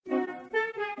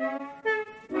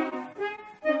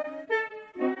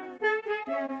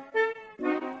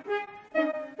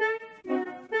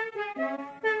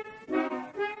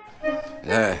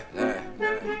You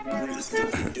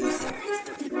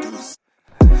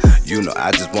know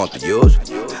I just want the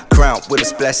usual. Crown with a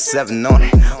splash 7 on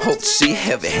it. Hope she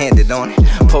heavy-handed on it.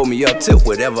 Pull me up till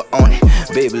whatever on it.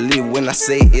 Baby, leave when I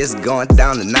say it's going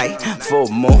down tonight. Full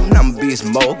moon, I'ma beast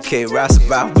mode. Okay, rise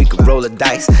about, we can roll the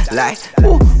dice. Like,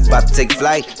 ooh, about to take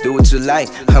flight. Do what you like.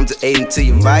 I'm to aid into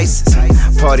your vices.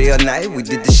 Party all night, we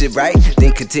did the shit right.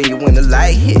 Then continue when the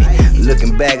light hit.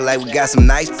 Looking back like we got some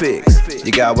nice pics.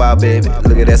 You got wild, baby.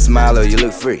 Look at that smile, or you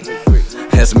look free.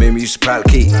 That's me, you should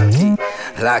probably keep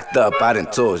locked up, I done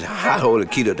told you. I hold the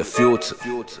key to the future.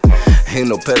 Ain't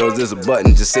no pedals, there's a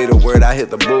button. Just say the word, I hit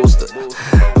the booster.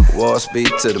 Wall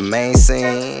speed to the main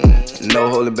scene. No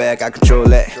holding back, I control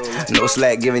that. No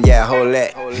slack giving, yeah, I hold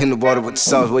that. In the water with the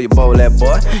sauce, where you bowl that,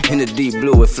 boy. In the deep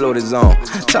blue, it floated on.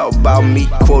 Talk about me,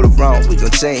 quoted wrong. We gon'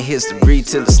 change history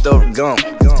till the story gone.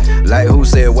 Like who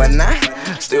said what now?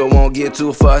 Still won't get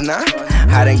too far now.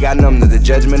 I done got numb to the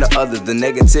judgment of others. The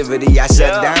negativity I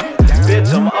shut down.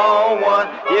 Bitch, I'm on one,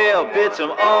 yeah, bitch,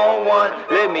 I'm on one.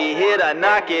 Let me hit, I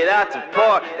knock it out the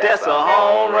park, that's a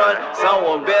home run.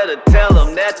 Someone better tell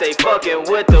them that they fucking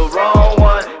with the wrong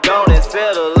one. Gone and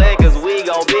settle in, cause we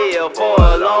gon' be here for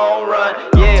a long run.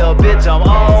 Yeah, bitch, I'm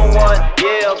on one,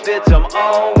 yeah, bitch, I'm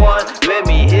on one. Let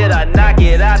me hit, I knock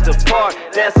it out the park,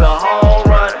 that's a home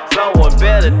run. Someone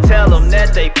better tell them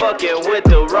that they fucking with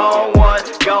the wrong one.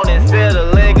 Gone and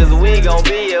settle in, cause we gon'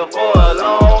 be here for a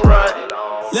long run.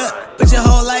 Look, put your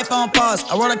whole life on pause.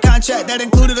 I wrote a contract that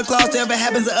included a clause. Whatever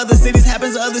happens to other cities,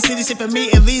 happens to other cities. Shit for me,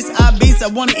 at least I beast. I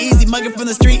want it easy, mugging from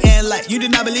the street. And like, you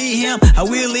did not believe him, I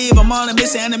will leave. I'm on a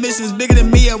mission, and the mission is bigger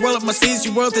than me. I roll up my sleeves,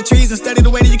 you roll up the trees, and study the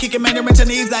way that you kick your Mandarin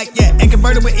Chinese. Like, yeah, and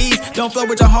convert it with ease. Don't flirt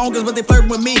with your homegirls, but they flirt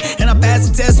with me. And I pass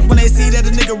the test when they see that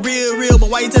a nigga real.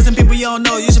 But why you testing people you don't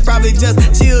know? You should probably just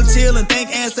chill, and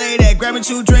think and say that. Grabbing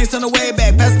 2 drinks on the way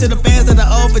back. Pass it to the fans of the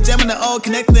old, for jamming the old,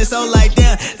 connecting it so like,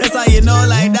 damn, that's how you know,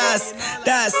 like, that's.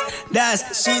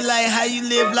 She like how you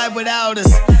live life without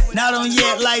us. Not on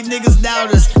yet like niggas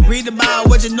doubt us. Read about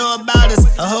what you know about us.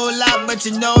 A whole lot, but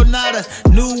you know nada.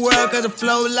 New world cause the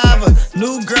flow lava.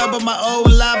 New girl but my old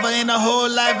lava. And a whole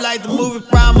life like the movie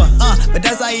Primer. But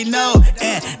that's how you know.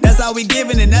 And that's how we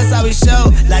giving and that's how we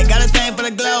show. Like got a thing for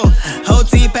the glow. Whole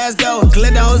team pass go.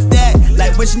 Clear the whole stack.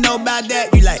 Like what you know about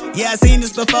that? You like, yeah I seen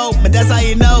this before. But that's how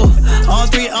you know. On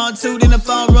 3, on 2, then the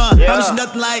phone run. Promise you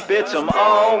nothing like, bitch I'm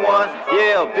on one.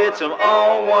 Yeah, bitch, I'm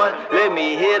on one. Let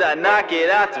me hit, I knock it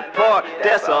out the park.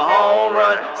 That's a home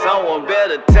run. Someone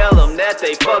better tell them that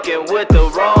they fucking with the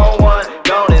wrong one.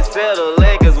 Gone and settle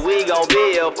in, cause we gon'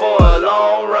 be here for a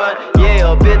long run.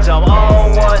 Yeah, bitch, I'm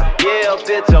on one. Yeah,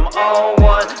 bitch, I'm on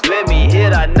one. Let me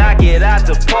hit, I knock it out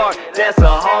the park. That's a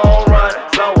home run.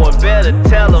 Someone better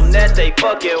tell them that they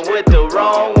fucking with the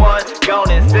wrong one. Gone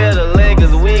and settle in,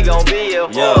 cause we gon' be here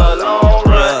for a long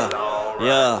run.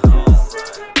 Yeah.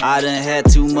 I done had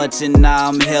too much and now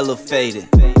I'm hella faded.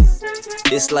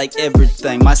 It's like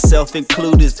everything, myself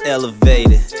included, is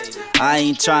elevated. I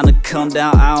ain't tryna come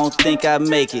down, I don't think I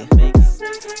make it.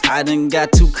 I done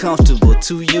got too comfortable,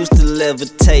 too used to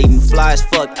levitating. Fly as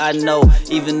fuck, I know,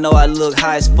 even though I look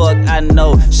high as fuck, I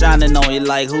know. Shining on you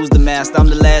like who's the master, I'm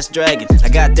the last dragon. I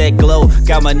got that glow,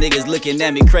 got my niggas looking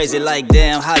at me crazy like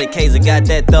damn, how the Kaiser got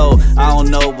that though. I don't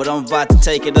know, but I'm about to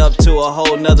take it up to a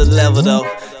whole nother level though.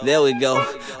 There we go,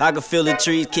 I can feel the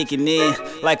trees kicking in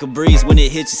like a breeze when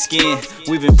it hits your skin.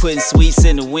 We've been putting sweets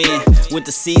in the wind, with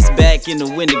the seats back in the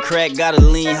window crack. Gotta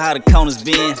lean how the corners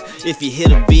bend. If you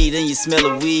hit a beat and you smell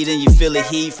a weed and you feel the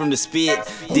heat from the spit,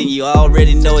 then you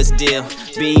already know it's deal.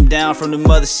 Beam down from the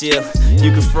mothership.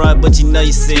 You can front but you know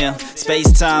you see him.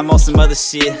 Space time on some other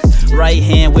shit. Right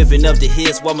hand whipping up the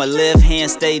hits while my left hand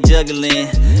stay juggling.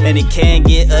 And it can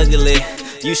get ugly.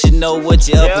 You should know what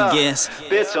you're up against.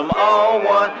 Bitch, I'm on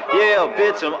one. Yeah,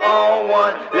 bitch, I'm on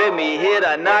one. Let me hit,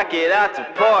 I knock it out the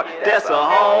park. That's a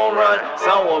home run.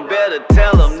 Someone better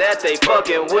tell them that they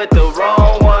fucking with the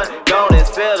wrong one. Gone and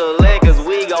settle in, cause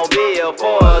we gon' be here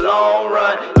for a long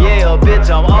run. Yeah, bitch,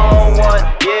 I'm on one.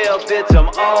 Yeah, bitch, I'm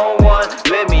on one.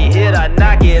 Let me hit, I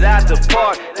knock it out the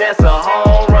park. That's a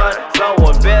home run.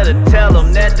 Someone better tell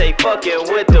them that they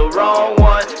fucking with the wrong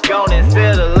one. Gone and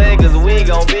settle in, cause we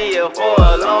gon' be here for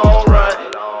a long run.